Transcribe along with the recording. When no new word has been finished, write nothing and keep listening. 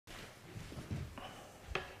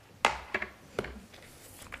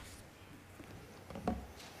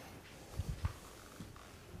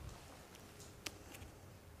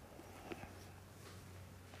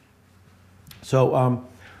So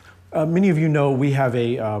many of you know we have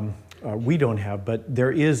we don't have, but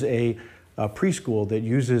there is a preschool that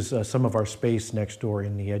uses some of our space next door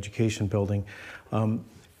in the education building.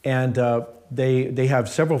 And they have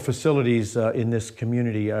several facilities in this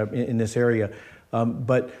community, in this area,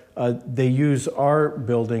 but they use our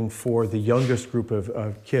building for the youngest group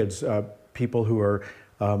of kids, people who are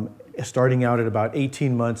starting out at about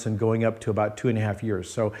 18 months and going up to about 2.5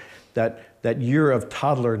 years. So that year of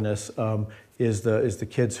toddlerness is the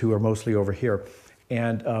kids who are mostly over here.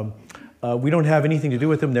 And we don't have anything to do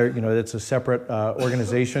with them. It's a separate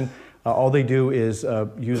organization. All they do is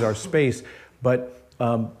use our space, but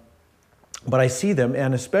I see them,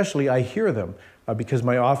 and especially I hear them because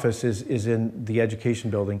my office is in the education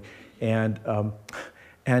building, and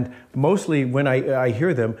mostly when I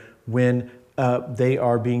hear them when they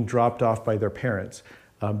are being dropped off by their parents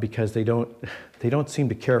because they don't seem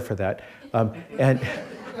to care for that, and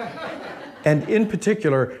in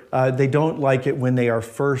particular they don't like it when they are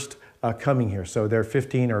first coming here. So they're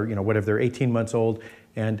 15 or whatever, they're 18 months old,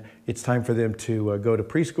 and it's time for them to go to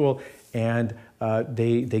preschool, and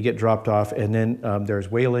they get dropped off, and then there's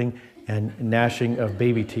wailing and gnashing of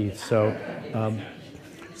baby teeth. So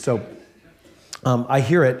I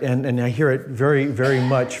hear it, and I hear it very, very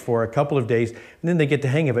much for a couple of days, and then they get the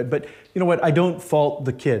hang of it. But you know what? I don't fault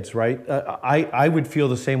the kids, right? I would feel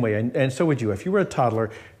the same way, and so would you. If you were a toddler,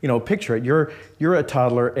 picture it. You're a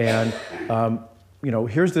toddler, and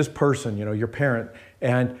here's this person, your parent,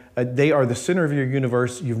 and they are the center of your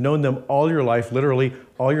universe. You've known them all your life, literally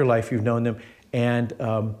all your life. You've known them, and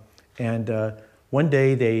one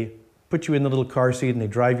day they put you in the little car seat and they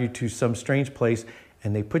drive you to some strange place,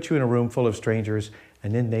 and they put you in a room full of strangers,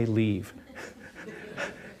 and then they leave.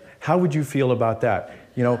 How would you feel about that?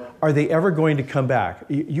 Are they ever going to come back?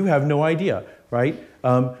 You have no idea, right?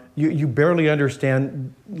 You barely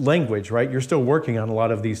understand language, right? You're still working on a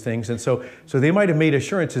lot of these things, and so they might have made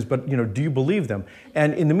assurances, but do you believe them?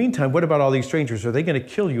 And in the meantime, what about all these strangers? Are they going to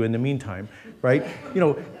kill you in the meantime, right?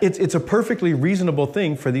 It's a perfectly reasonable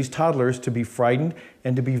thing for these toddlers to be frightened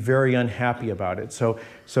and to be very unhappy about it. So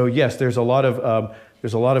yes, there's a lot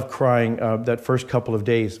of crying that first couple of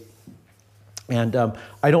days. And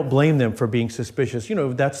I don't blame them for being suspicious.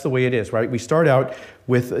 That's the way it is, right? We start out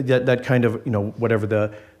with that kind of,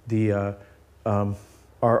 whatever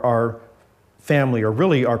our family, or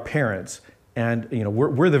really our parents. And,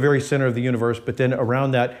 we're the very center of the universe, but then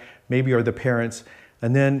around that maybe are the parents.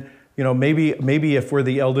 And then, maybe if we're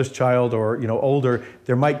the eldest child or, older,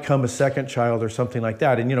 there might come a second child or something like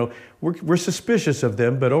that. And, we're suspicious of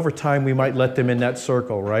them, but over time we might let them in that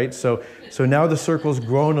circle, right? So now the circle's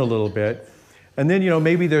grown a little bit. And then,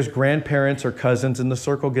 maybe there's grandparents or cousins, and the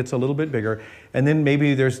circle gets a little bit bigger. And then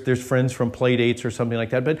maybe there's friends from play dates or something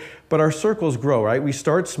like that. But our circles grow, right? We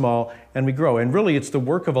start small and we grow. And really, it's the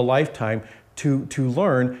work of a lifetime to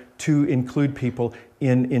learn to include people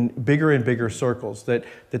in bigger and bigger circles.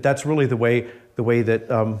 That's really the way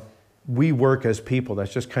that we work as people.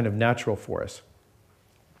 That's just kind of natural for us.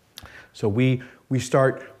 So we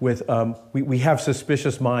start with we have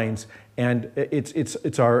suspicious minds, and it's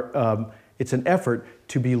an effort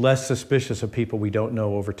to be less suspicious of people we don't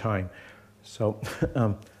know over time. So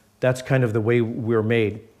that's kind of the way we're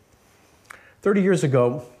made. 30 years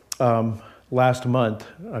ago, last month,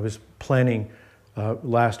 I was planning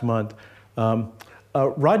last month,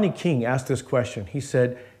 Rodney King asked this question. He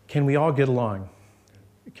said, "Can we all get along?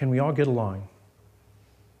 Can we all get along?"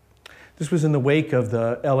 This was in the wake of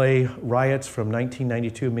the LA riots from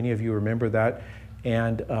 1992. Many of you remember that.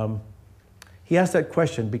 And he asked that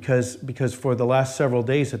question because for the last several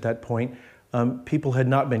days at that point, people had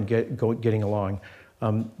not been getting along.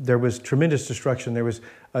 There was tremendous destruction. There was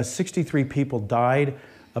 63 people died,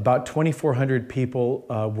 about 2,400 people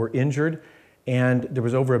were injured, and there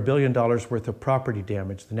was over $1 billion worth of property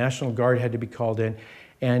damage. The National Guard had to be called in,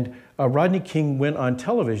 and Rodney King went on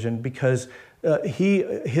television because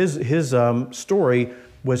his story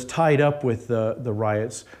was tied up with the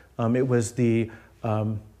riots. It was he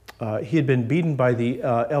had been beaten by the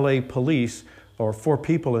LA police, or 4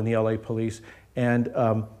 people in the LA police, and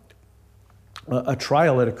a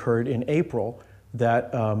trial had occurred in April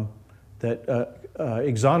that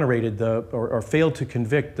exonerated or failed to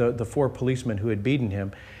convict the 4 policemen who had beaten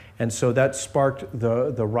him, and so that sparked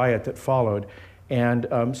the riot that followed.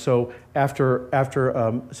 And so after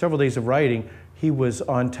several days of rioting, he was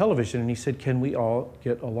on television and he said, "Can we all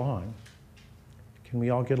get along? Can we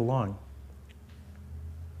all get along?"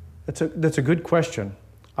 That's a good question.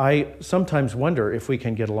 I sometimes wonder if we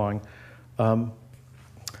can get along.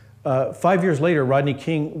 5 years later, Rodney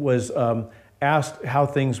King was asked how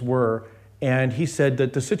things were, And he said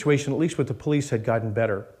that the situation, at least with the police, had gotten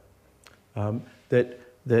better. That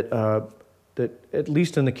at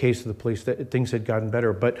least in the case of the police, that things had gotten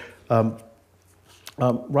better. But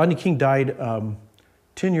Rodney King died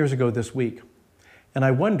 10 years ago this week. And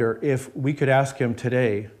I wonder if we could ask him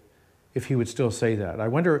today if he would still say that. I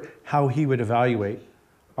wonder how he would evaluate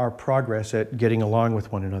our progress at getting along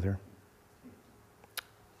with one another.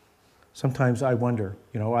 Sometimes I wonder,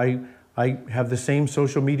 I have the same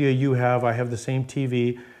social media you have, I have the same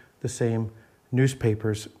TV, the same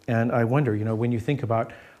newspapers, and I wonder, when you think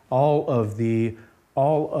about all of the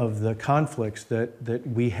conflicts that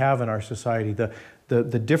we have in our society,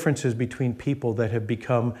 the differences between people that have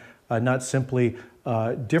become not simply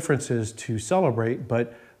differences to celebrate,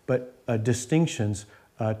 but distinctions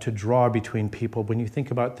to draw between people. When you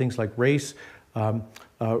think about things like race and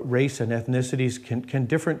ethnicities, can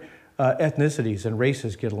different ethnicities and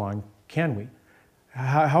races get along? Can we?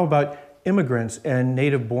 How about immigrants and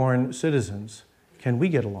native-born citizens? Can we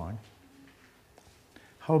get along?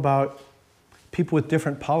 How about people with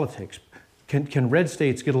different politics? Can red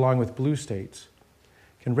states get along with blue states?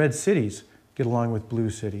 Can red cities get along with blue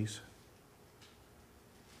cities?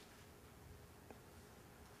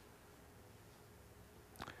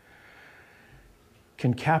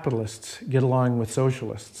 Can capitalists get along with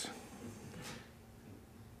socialists?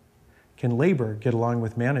 Can labor get along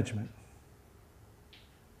with management?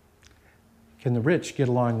 Can the rich get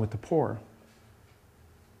along with the poor?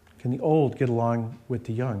 Can the old get along with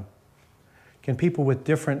the young? Can people with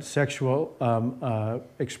different sexual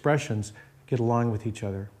expressions get along with each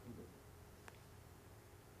other?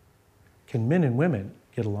 Can men and women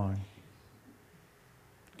get along?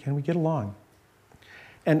 Can we get along?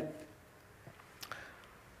 And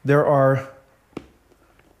there are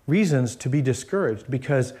reasons to be discouraged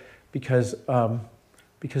because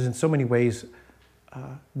in so many ways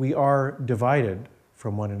we are divided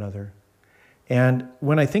from one another. And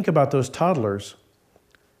when I think about those toddlers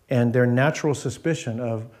and their natural suspicion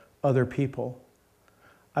of other people,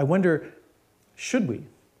 I wonder, should we?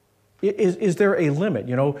 Is there a limit?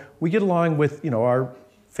 We get along with, our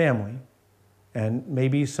family and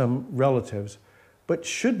maybe some relatives, but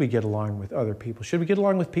should we get along with other people? Should we get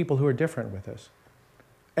along with people who are different with us?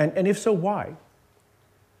 And if so, why?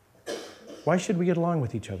 Why should we get along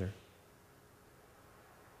with each other?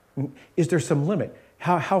 Is there some limit?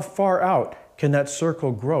 How far out can that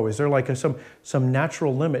circle grow? Is there like some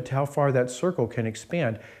natural limit to how far that circle can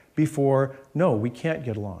expand before, no, we can't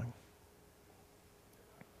get along?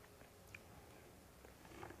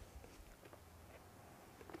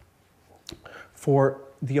 For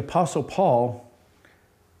the Apostle Paul,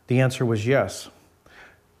 the answer was yes.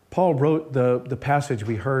 Paul wrote the passage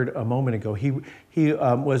we heard a moment ago. He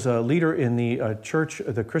was a leader in the church,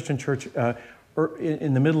 the Christian church,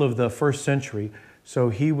 in the middle of the first century. So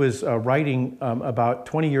he was writing about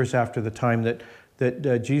 20 years after the time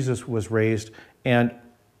that Jesus was raised. And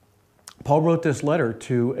Paul wrote this letter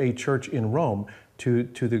to a church in Rome, to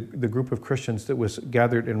the group of Christians that was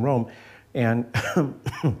gathered in Rome. And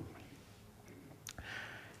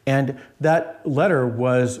And that letter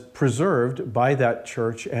was preserved by that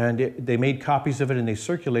church, and they made copies of it and they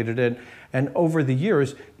circulated it. And over the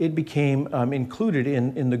years, it became included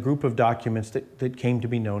in the group of documents that came to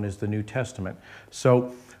be known as the New Testament.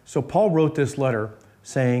 So Paul wrote this letter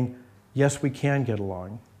saying, yes, we can get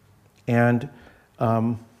along. And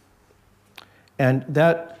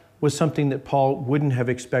that was something that Paul wouldn't have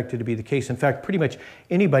expected to be the case. In fact, pretty much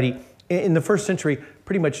anybody in the first century,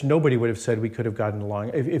 pretty much nobody would have said we could have gotten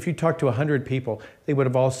along. If you talk to 100 people, they would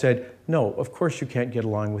have all said, no, of course you can't get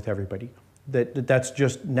along with everybody. That's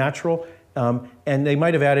just natural. And they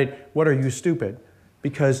might have added, what are you, stupid?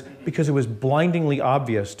 Because it was blindingly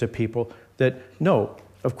obvious to people that, no,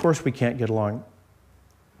 of course we can't get along.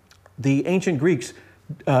 The ancient Greeks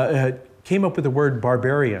came up with the word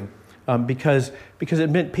barbarian because it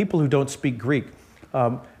meant people who don't speak Greek.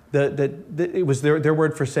 It was their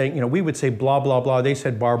word for saying, we would say blah, blah, blah. They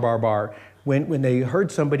said bar, bar, bar. When they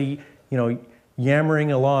heard somebody,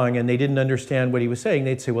 yammering along and they didn't understand what he was saying,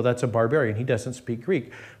 they'd say, well, that's a barbarian. He doesn't speak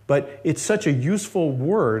Greek. But it's such a useful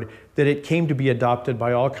word that it came to be adopted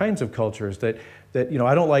by all kinds of cultures that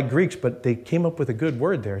I don't like Greeks, but they came up with a good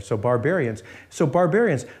word there. So barbarians. So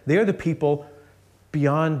barbarians, they're the people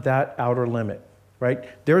beyond that outer limit, right?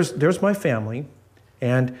 There's my family,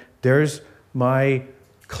 and there's my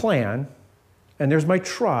clan, and there's my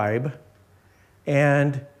tribe,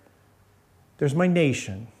 and there's my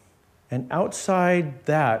nation. And outside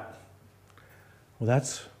that, well,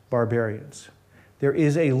 that's barbarians. There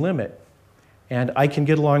is a limit. And I can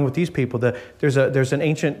get along with these people. There's an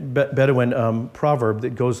ancient Bedouin proverb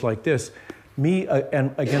that goes like this. Me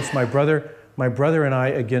and against my brother and I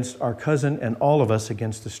against our cousin, and all of us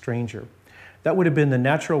against a stranger. That would have been the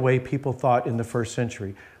natural way people thought in the first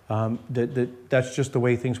century. That's just the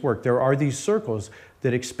way things work. There are these circles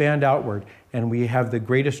that expand outward, and we have the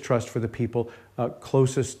greatest trust for the people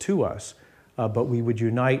closest to us, but we would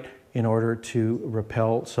unite in order to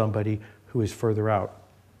repel somebody who is further out.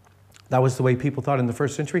 That was the way people thought in the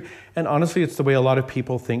first century, and honestly, it's the way a lot of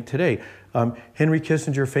people think today. Henry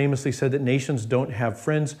Kissinger famously said that nations don't have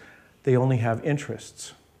friends, they only have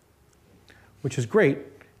interests, which is great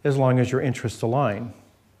as long as your interests align.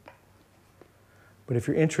 But if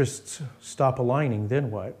your interests stop aligning, then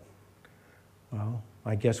what? Well,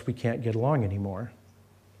 I guess we can't get along anymore.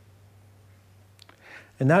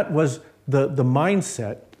 And that was the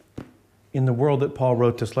mindset in the world that Paul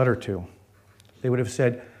wrote this letter to. They would have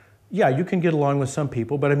said, yeah, you can get along with some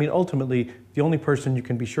people, but I mean, ultimately, the only person you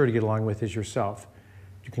can be sure to get along with is yourself.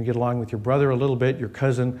 You can get along with your brother a little bit, your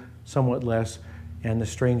cousin somewhat less, and the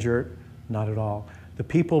stranger not at all. The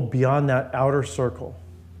people beyond that outer circle,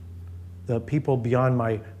 the people beyond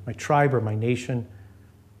my tribe or my nation,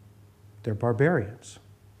 they're barbarians.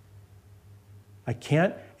 I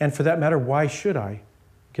can't, and for that matter, why should I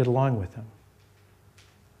get along with them?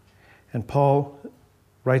 And Paul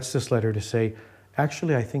writes this letter to say,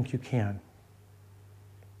 actually, I think you can.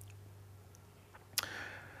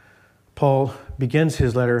 Paul begins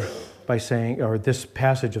his letter by saying, or this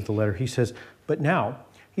passage of the letter, he says, but now,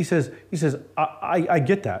 he says, I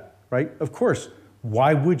get that, right? Of course,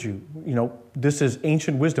 why would you? You know, this is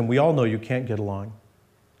ancient wisdom. We all know you can't get along.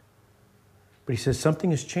 But he says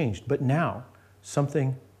something has changed, but now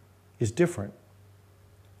something is different.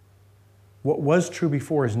 What was true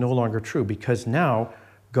before is no longer true, because now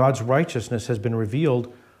God's righteousness has been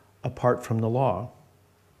revealed apart from the law,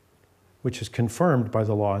 which is confirmed by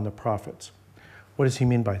the law and the prophets. What does he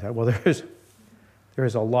mean by that? Well, there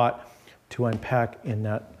is a lot to unpack in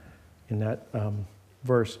that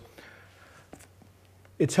verse.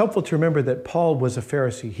 It's helpful to remember that Paul was a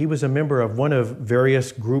Pharisee. He was a member of one of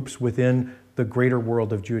various groups within the greater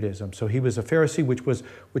world of Judaism. So he was a Pharisee, which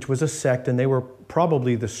was a sect, and they were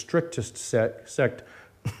probably the strictest sect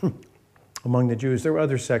among the Jews. There were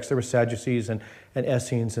other sects. There were Sadducees and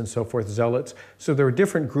Essenes and so forth, Zealots. So there were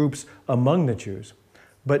different groups among the Jews.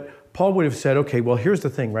 But Paul would have said, okay, well, here's the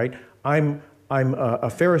thing, right? I'm a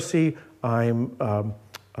Pharisee. I'm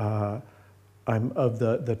of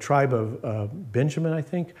the tribe of Benjamin, I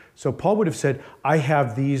think. So Paul would have said, I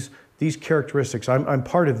have these characteristics. I'm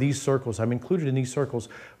part of these circles. I'm included in these circles.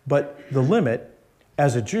 But the limit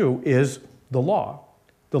as a Jew is the law.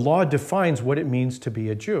 The law defines what it means to be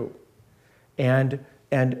a Jew. And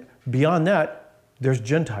beyond that, there's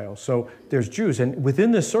Gentiles. So there's Jews. And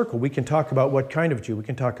within this circle, we can talk about what kind of Jew. We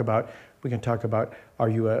can talk about, are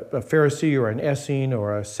you a Pharisee or an Essene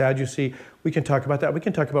or a Sadducee? We can talk about that. We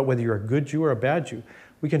can talk about whether you're a good Jew or a bad Jew.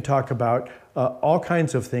 We can talk about all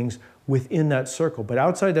kinds of things within that circle. But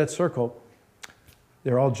outside that circle,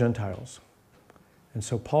 they're all Gentiles. And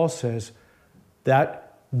so Paul says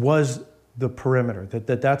that was the perimeter,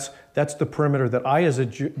 that's the perimeter that I as a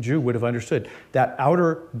Jew would have understood. That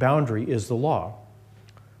outer boundary is the law.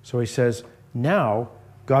 So he says, now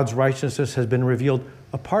God's righteousness has been revealed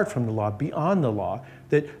apart from the law, beyond the law,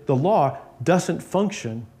 that the law doesn't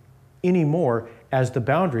function anymore as the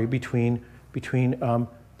boundary between the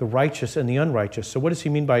righteous and the unrighteous. So what does he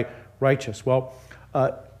mean by righteous? Well,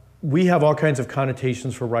 we have all kinds of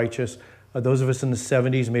connotations for righteous. Those of us in the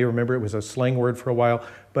 70s may remember it was a slang word for a while,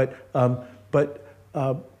 but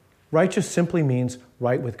righteous simply means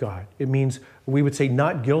right with God. It means, we would say,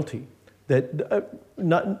 not guilty. That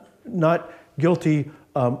not guilty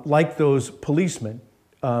like those policemen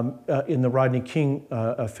in the Rodney King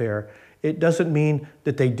affair. It doesn't mean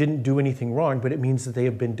that they didn't do anything wrong, but it means that they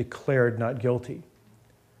have been declared not guilty.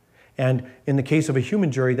 And in the case of a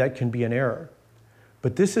human jury, that can be an error.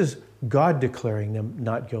 But this is God declaring them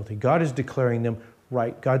not guilty. God is declaring them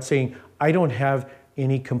right. God saying, I don't have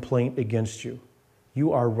any complaint against you.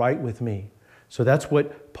 You are right with me. So that's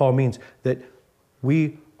what Paul means, that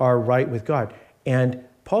we are right with God. And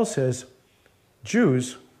Paul says,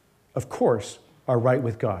 Jews, of course, are right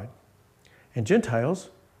with God. And Gentiles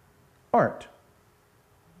aren't.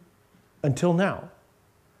 Until now.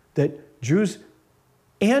 That Jews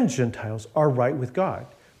and Gentiles are right with God.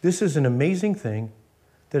 This is an amazing thing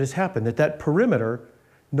that has happened, that perimeter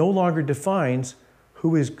no longer defines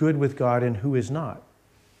who is good with God and who is not.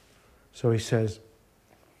 So he says,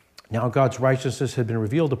 now God's righteousness had been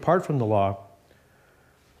revealed apart from the law,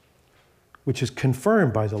 which is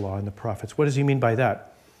confirmed by the law and the prophets. What does he mean by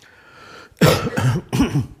that?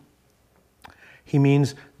 He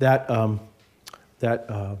means that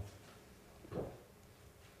that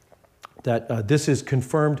this is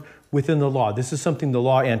confirmed within the law. This is something the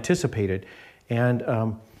law anticipated. And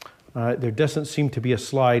there doesn't seem to be a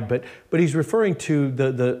slide, but he's referring to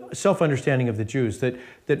the self-understanding of the Jews,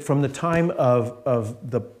 that from the time of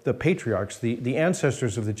the patriarchs, the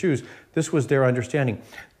ancestors of the Jews, this was their understanding.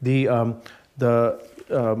 The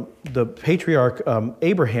patriarch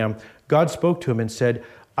Abraham, God spoke to him and said,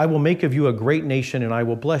 I will make of you a great nation and I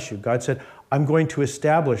will bless you. God said, I'm going to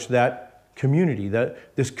establish that community,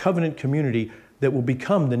 this covenant community that will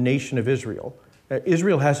become the nation of Israel.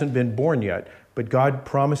 Israel hasn't been born yet, but God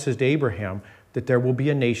promises to Abraham that there will be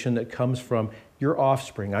a nation that comes from your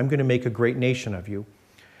offspring. I'm going to make a great nation of you,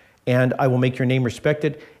 and I will make your name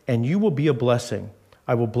respected, and you will be a blessing.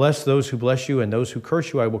 I will bless those who bless you, and those who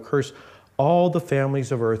curse you, I will curse. All the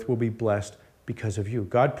families of earth will be blessed because of you.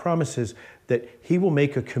 God promises that he will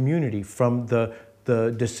make a community from the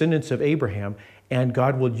descendants of Abraham, and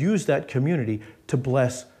God will use that community to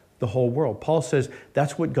bless the whole world. Paul says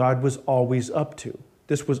that's what God was always up to.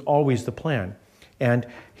 This was always the plan. And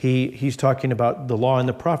he's talking about the law and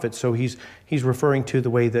the prophets. So he's referring to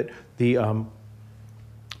the way that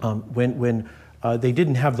when they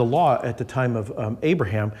didn't have the law at the time of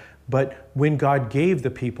Abraham, but when God gave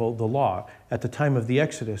the people the law at the time of the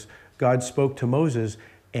Exodus, God spoke to Moses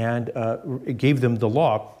and gave them the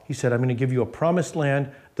law. He said, I'm going to give you a promised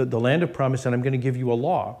land, the land of promise, and I'm going to give you a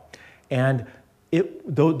law. And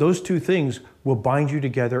those two things will bind you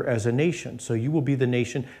together as a nation. So you will be the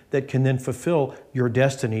nation that can then fulfill your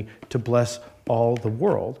destiny to bless all the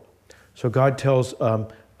world. So God tells,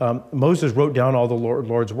 Moses wrote down all the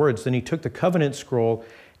Lord's words. Then he took the covenant scroll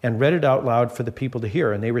and read it out loud for the people to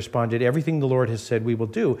hear. And they responded, everything the Lord has said we will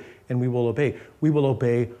do, and we will obey. We will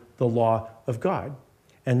obey the law of God.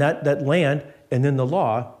 And that land and then the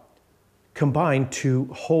law combined to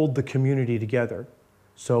hold the community together.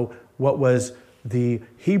 So what was the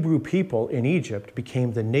Hebrew people in Egypt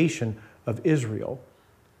became the nation of Israel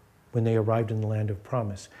when they arrived in the land of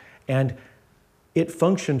promise. And it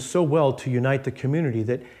functioned so well to unite the community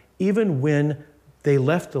that even when they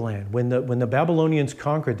left the land, when the Babylonians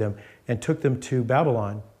conquered them and took them to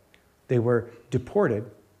Babylon, they were deported.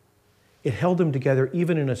 It held them together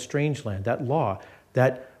even in a strange land. That law,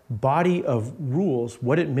 that body of rules,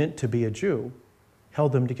 what it meant to be a Jew,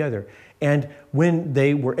 held them together. And when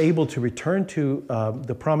they were able to return to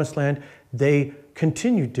the promised land, they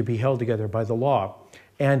continued to be held together by the law.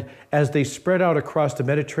 And as they spread out across the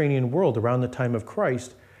Mediterranean world around the time of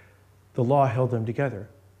Christ, the law held them together.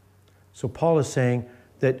 So Paul is saying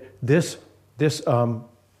that this is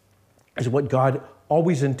what God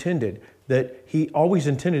always intended, that he always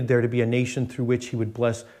intended there to be a nation through which he would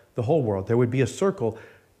bless the whole world. There would be a circle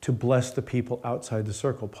to bless the people outside the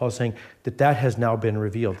circle. Paul's saying that has now been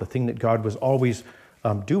revealed. The thing that God was always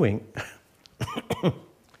doing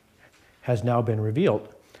has now been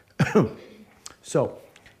revealed. So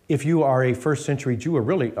if you are a first century Jew, or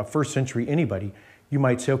really a first century anybody, you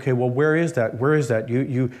might say, okay, well, where is that? Where is that?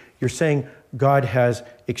 You're saying God has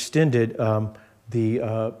extended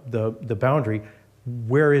the boundary.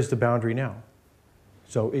 Where is the boundary now?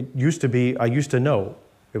 So it used to be, I used to know,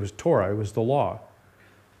 it was Torah, it was the law.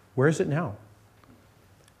 Where is it now?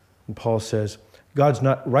 And Paul says, God's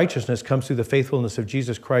righteousness comes through the faithfulness of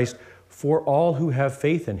Jesus Christ for all who have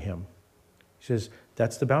faith in him. He says,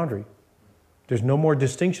 that's the boundary. There's no more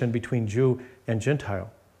distinction between Jew and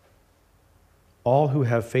Gentile. All who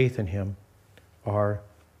have faith in him are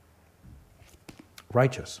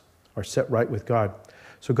righteous, are set right with God.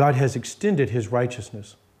 So God has extended his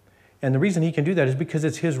righteousness. And the reason he can do that is because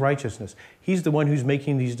it's his righteousness. He's the one who's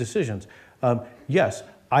making these decisions. Yes,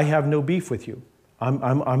 I have no beef with you.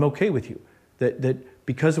 I'm okay with you. That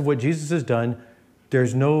because of what Jesus has done,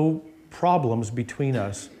 there's no problems between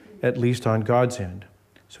us, at least on God's end.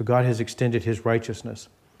 So God has extended his righteousness.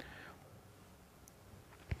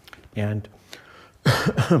 And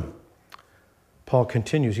Paul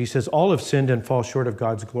continues. He says, all have sinned and fall short of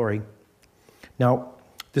God's glory. Now,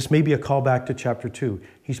 this may be a callback to chapter 2.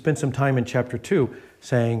 He spent some time in chapter 2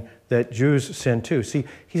 saying that Jews sin too. See,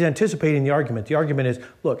 he's anticipating the argument. The argument is,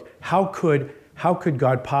 look, how could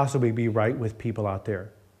God possibly be right with people out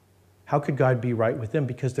there? How could God be right with them?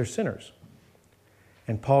 Because they're sinners.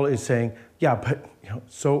 And Paul is saying, yeah, but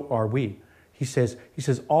so are we. He says,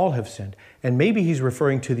 all have sinned. And maybe he's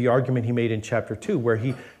referring to the argument he made in chapter 2, where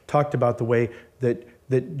he talked about the way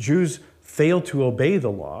that Jews fail to obey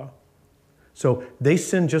the law. So they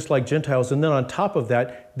sin just like Gentiles, and then on top of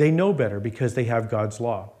that, they know better because they have God's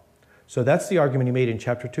law. So that's the argument he made in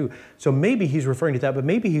chapter 2. So maybe he's referring to that, but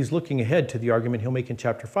maybe he's looking ahead to the argument he'll make in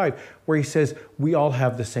chapter 5, where he says, we all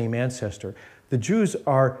have the same ancestor. The Jews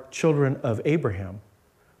are children of Abraham,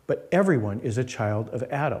 but everyone is a child of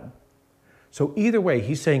Adam. So either way,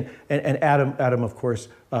 he's saying, and Adam, of course,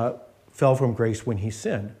 fell from grace when he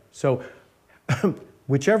sinned. So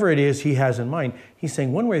whichever it is he has in mind, he's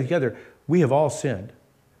saying one way or the other, we have all sinned.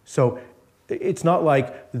 So it's not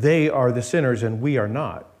like they are the sinners and we are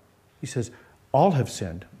not. He says, all have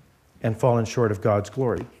sinned and fallen short of God's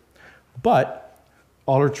glory. But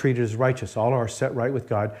all are treated as righteous. All are set right with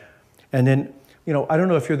God. And then, I don't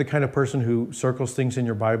know if you're the kind of person who circles things in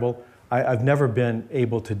your Bible. I've never been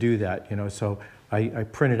able to do that, so I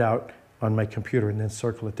print it out on my computer and then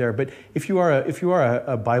circle it there. But if you are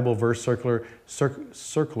a Bible verse circler,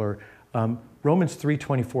 Romans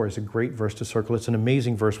 3:24 is a great verse to circle. It's an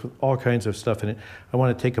amazing verse with all kinds of stuff in it. I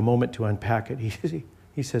want to take a moment to unpack it.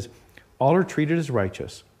 He says, all are treated as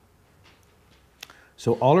righteous.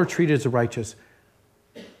 So all are treated as righteous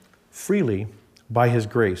freely by his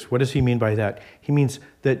grace. What does he mean by that? He means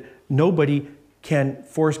that nobody can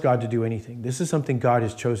force God to do anything. This is something God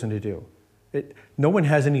has chosen to do. No one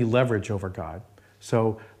has any leverage over God.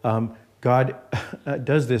 So God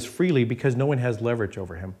does this freely because no one has leverage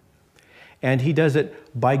over him. And he does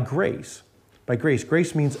it by grace. By grace.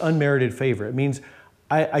 Grace means unmerited favor. It means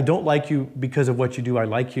I don't like you because of what you do. I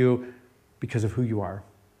like you because of who you are.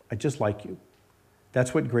 I just like you.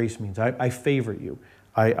 That's what grace means. I favor you.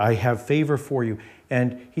 I have favor for you.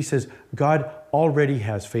 And he says, God already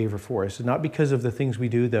has favor for us. Not because of the things we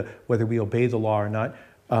do, whether we obey the law or not.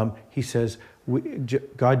 He says,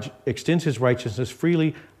 God extends his righteousness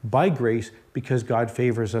freely by grace because God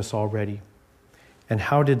favors us already. And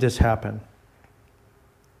how did this happen?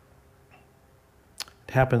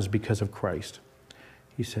 It happens because of Christ.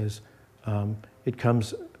 He says, it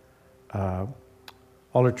comes, all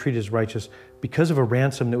are treated as righteous because of a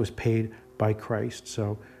ransom that was paid by Christ.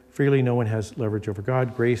 So freely no one has leverage over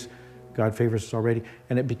God. Grace, God favors us already.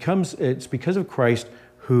 And it's because of Christ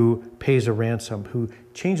who pays a ransom, who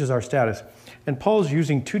changes our status. And Paul's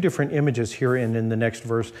using two different images here and in the next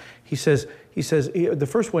verse. He says the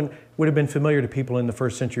first one would have been familiar to people in the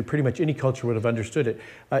first century. Pretty much any culture would have understood it.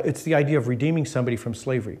 It's the idea of redeeming somebody from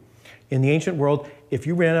slavery. In the ancient world, if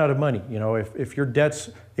you ran out of money, if your debts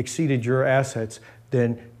exceeded your assets,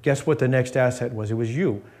 then guess what the next asset was? It was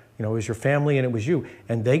you. It was your family and it was you.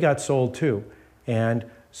 And they got sold too. And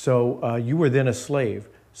so you were then a slave.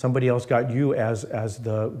 Somebody else got you as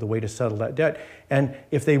the way to settle that debt. And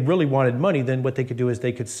if they really wanted money, then what they could do is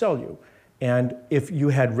they could sell you. And if you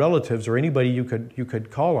had relatives or anybody you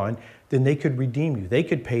could call on, then they could redeem you. They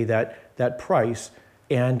could pay that price,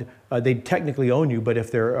 and they'd technically own you, but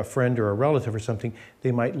if they're a friend or a relative or something,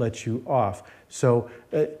 they might let you off. So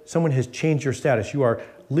someone has changed your status. You are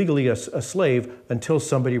legally a slave until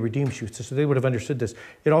somebody redeems you. So they would have understood this.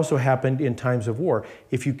 It also happened in times of war.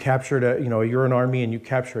 If you captured you're an army and you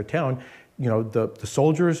capture a town, the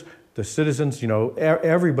soldiers, the citizens,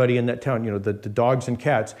 everybody in that town, the dogs and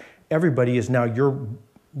cats, everybody is now your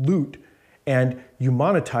loot, and you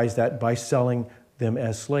monetize that by selling them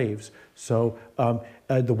as slaves. So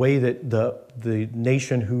the way that the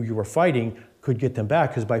nation who you were fighting could get them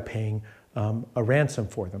back is by paying a ransom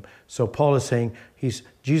for them. So Paul is saying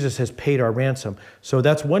Jesus has paid our ransom. So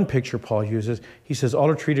that's one picture Paul uses. He says, all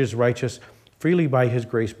are treated as righteous freely by his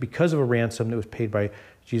grace because of a ransom that was paid by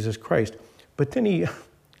Jesus Christ. But then he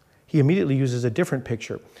immediately uses a different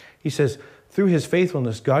picture. He says, through his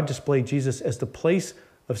faithfulness, God displayed Jesus as the place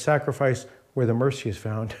of sacrifice where the mercy is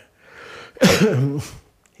found.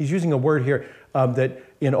 He's using a word here that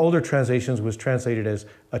in older translations was translated as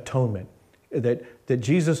atonement. That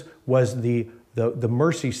Jesus was the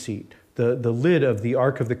mercy seat. The lid of the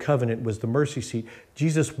Ark of the Covenant was the mercy seat.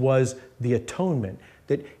 Jesus was the atonement.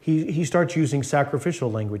 That he starts using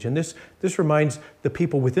sacrificial language. And this reminds the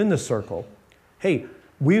people within the circle, hey,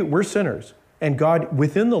 we're sinners. And God,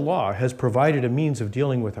 within the law, has provided a means of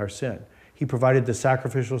dealing with our sin. He provided the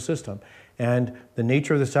sacrificial system. And the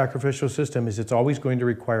nature of the sacrificial system is it's always going to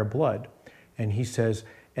require blood. And he says,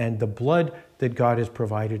 and the blood that God has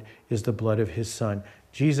provided is the blood of his Son.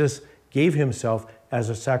 Jesus gave himself as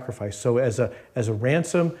a sacrifice. So as a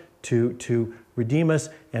ransom to redeem us,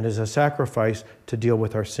 and as a sacrifice to deal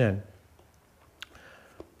with our sin.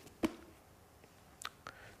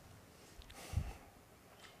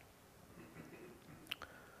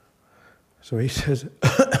 So he says,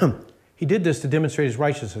 he did this to demonstrate his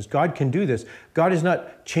righteousness. God can do this. God is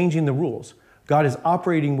not changing the rules. God is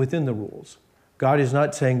operating within the rules. God is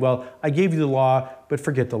not saying, well, I gave you the law, but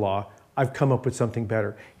forget the law. I've come up with something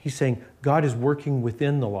better. He's saying God is working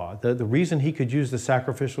within the law. The reason he could use the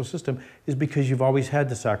sacrificial system is because you've always had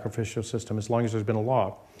the sacrificial system as long as there's been a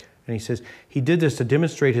law. And he says, he did this to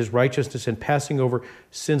demonstrate his righteousness in passing over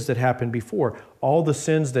sins that happened before. All the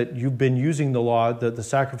sins that you've been using the law, the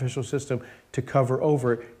sacrificial system, to cover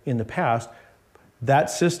over in the past, that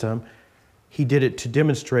system, he did it to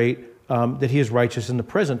demonstrate that he is righteous in the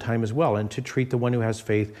present time as well, and to treat the one who has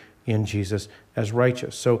faith in Jesus as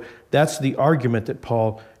righteous. So that's the argument that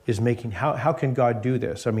Paul is making. How can God do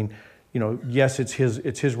this? I mean, yes, it's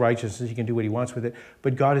his righteousness. He can do what he wants with it,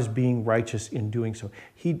 but God is being righteous in doing so.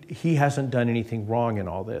 He hasn't done anything wrong in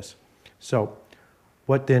all this. So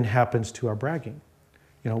what then happens to our bragging?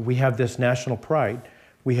 We have this national pride.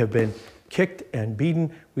 We have been kicked and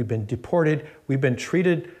beaten. We've been deported. We've been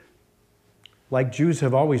treated like Jews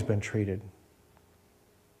have always been treated.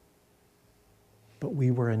 But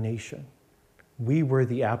we were a nation. We were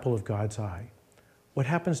the apple of God's eye. What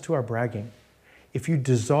happens to our bragging? If you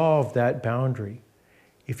dissolve that boundary,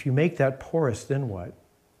 if you make that porous, then what?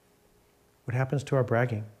 What happens to our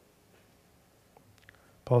bragging?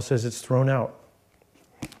 Paul says it's thrown out.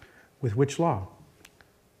 With which law?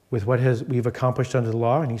 With what we've accomplished under the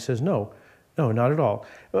law? And he says, no, not at all.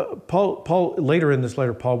 Paul, later in this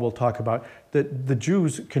letter, Paul will talk about that the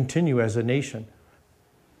Jews continue as a nation.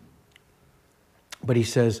 But he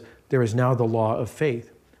says, there is now the law of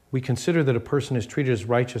faith. We consider that a person is treated as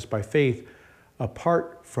righteous by faith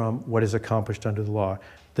apart from what is accomplished under the law.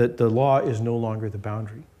 That the law is no longer the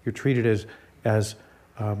boundary. You're treated as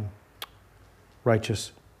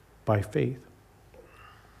righteous by faith.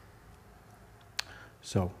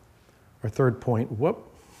 So, our third point,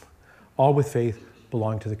 all with faith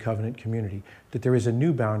belong to the covenant community. That there is a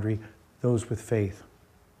new boundary, those with faith.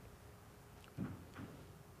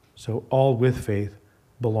 So all with faith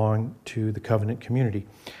belong to the covenant community.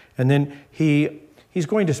 And then he's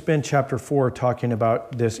going to spend chapter 4 talking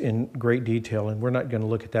about this in great detail, and we're not going to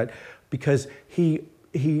look at that because he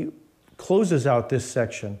closes out this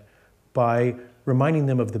section by reminding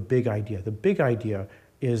them of the big idea. The big idea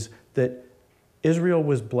is that Israel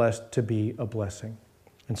was blessed to be a blessing.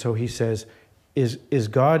 And so he says, is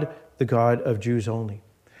God the God of Jews only?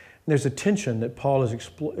 And there's a tension that Paul is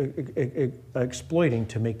exploiting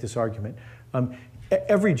to make this argument.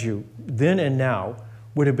 Every Jew, then and now,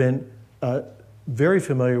 would have been very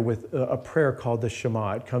familiar with a prayer called the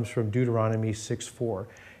Shema. It comes from Deuteronomy 6:4,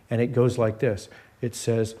 and it goes like this. It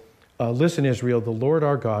says, listen, Israel, the Lord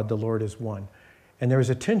our God, the Lord is one. And there is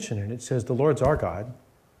a tension in it. It says, the Lord's our God,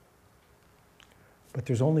 but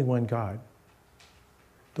there's only one God.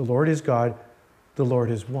 The Lord is God, the Lord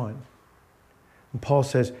is one. And Paul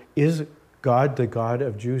says, is God the God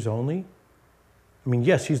of Jews only? I mean,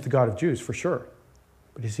 yes, he's the God of Jews for sure,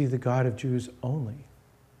 but is he the God of Jews only?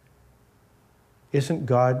 Isn't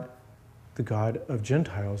God the God of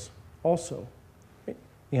Gentiles also?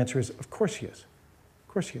 The answer is, of course he is.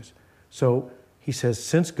 Of course he is. So he says,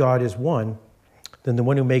 since God is one, then the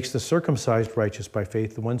one who makes the circumcised righteous by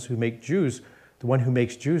faith, the one who makes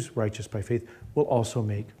Jews righteous by faith, will also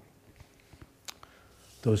make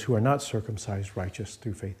those who are not circumcised righteous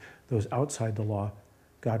through faith. Those outside the law,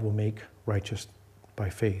 God will make righteous by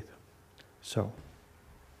faith. So,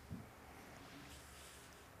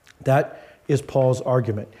 that is Paul's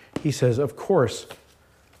argument. He says, of course,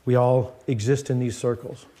 we all exist in these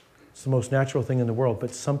circles. It's the most natural thing in the world,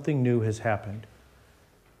 but something new has happened.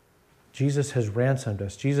 Jesus has ransomed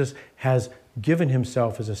us. Jesus has given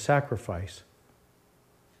himself as a sacrifice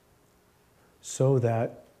so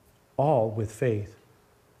that all with faith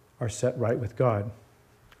are set right with God.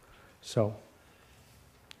 So,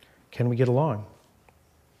 can we get along?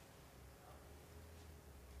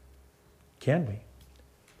 Can we?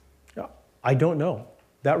 I don't know.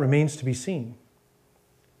 That remains to be seen.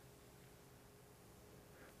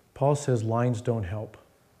 Paul says lines don't help.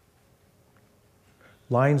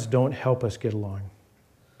 Lines don't help us get along.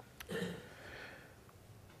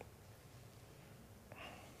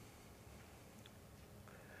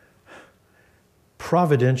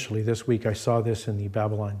 Providentially, this week I saw this in the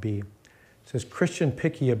Babylon Bee. It says, Christian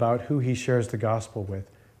picky about who he shares the gospel with,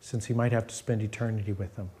 since he might have to spend eternity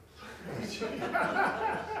with them.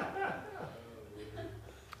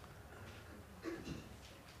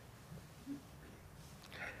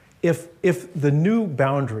 If the new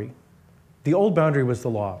boundary, the old boundary was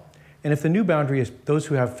the law, and if the new boundary is those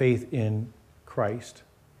who have faith in Christ,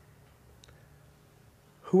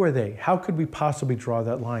 who are they? How could we possibly draw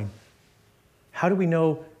that line? How do we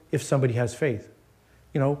know if somebody has faith?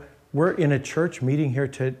 We're in a church meeting here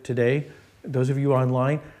today. Those of you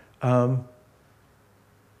online, do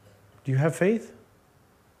you have faith?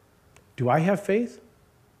 Do I have faith?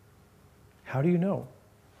 How do you know?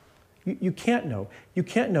 You can't know. You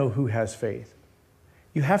can't know who has faith.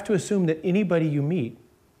 You have to assume that anybody you meet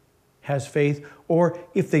has faith, or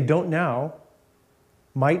if they don't now,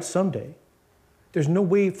 might someday. There's no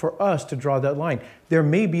way for us to draw that line. There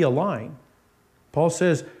may be a line. Paul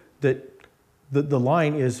says that the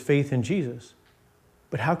line is faith in Jesus.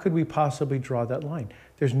 But how could we possibly draw that line?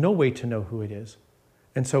 There's no way to know who it is.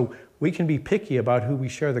 And so we can be picky about who we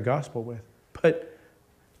share the gospel with. But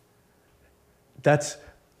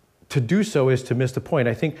to do so is to miss the point.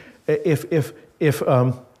 I think if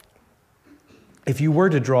you were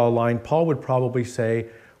to draw a line, Paul would probably say,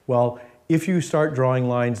 well, if you start drawing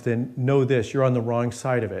lines, then know this, you're on the wrong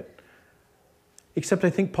side of it. Except I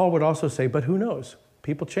think Paul would also say, but who knows?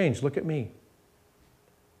 People change. Look at me.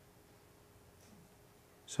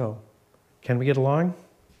 So, can we get along?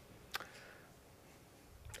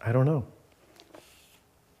 I don't know.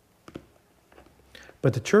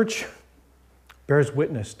 But the church bears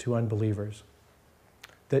witness to unbelievers.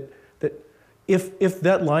 That if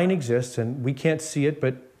that line exists, and we can't see it,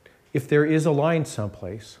 but if there is a line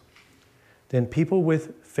someplace, then people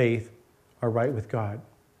with faith are right with God.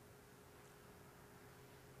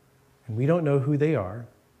 And we don't know who they are.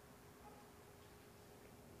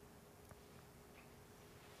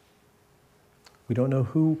 We don't know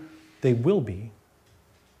who they will be.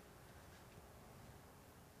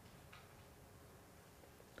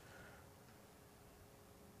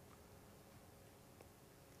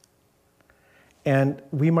 And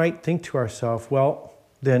we might think to ourselves, well,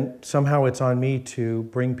 then somehow it's on me to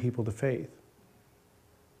bring people to faith.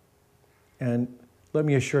 And let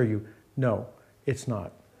me assure you, no, it's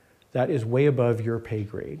not. That is way above your pay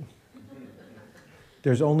grade.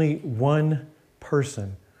 There's only one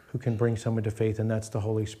person who can bring someone to faith, and that's the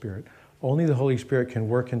Holy Spirit. Only the Holy Spirit can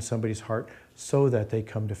work in somebody's heart so that they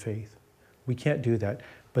come to faith. We can't do that.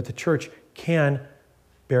 But the church can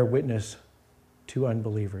bear witness to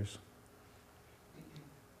unbelievers.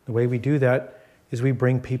 The way we do that is we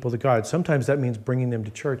bring people to God. Sometimes that means bringing them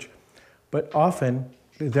to church, but often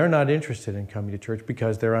they're not interested in coming to church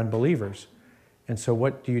because they're unbelievers. And so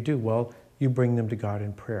what do? Well, you bring them to God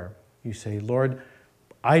in prayer. You say, Lord,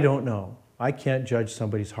 I don't know. I can't judge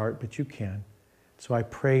somebody's heart, but you can. So I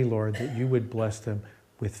pray, Lord, that you would bless them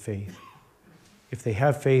with faith. If they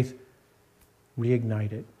have faith,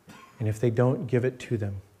 reignite it. And if they don't, give it to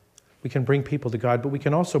them. We can bring people to God, but we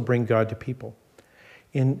can also bring God to people.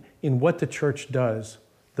 In what the church does,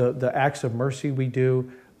 the acts of mercy we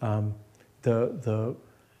do, the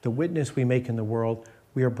witness we make in the world,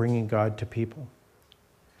 we are bringing God to people.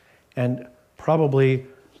 And probably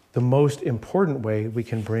the most important way we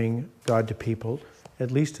can bring God to people,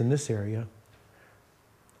 at least in this area,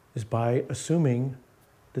 is by assuming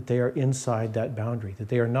that they are inside that boundary, that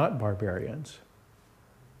they are not barbarians,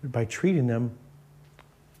 but by treating them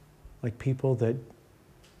like people that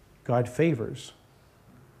God favors.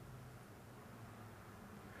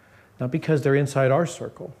 Not because they're inside our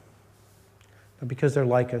circle, not because they're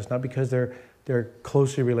like us, not because they're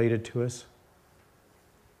closely related to us,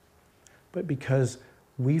 but because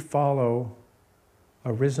we follow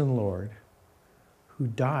a risen Lord who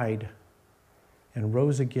died and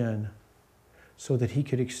rose again so that he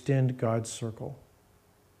could extend God's circle.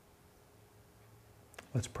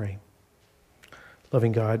 Let's pray.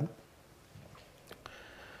 Loving God,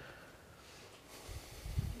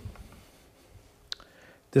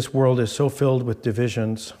 this world is so filled with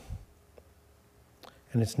divisions,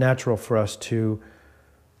 and it's natural for us to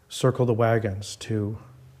circle the wagons, to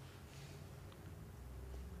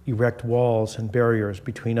erect walls and barriers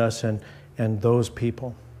between us and those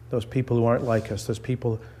people who aren't like us, those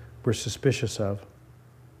people we're suspicious of.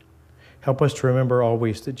 Help us to remember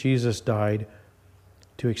always that Jesus died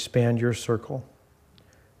to expand your circle,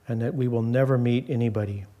 and that we will never meet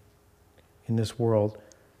anybody in this world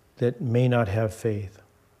that may not have faith.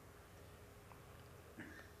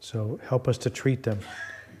 So help us to treat them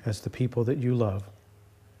as the people that you love,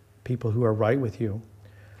 people who are right with you.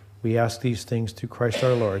 We ask these things through Christ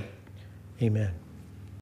our Lord. Amen.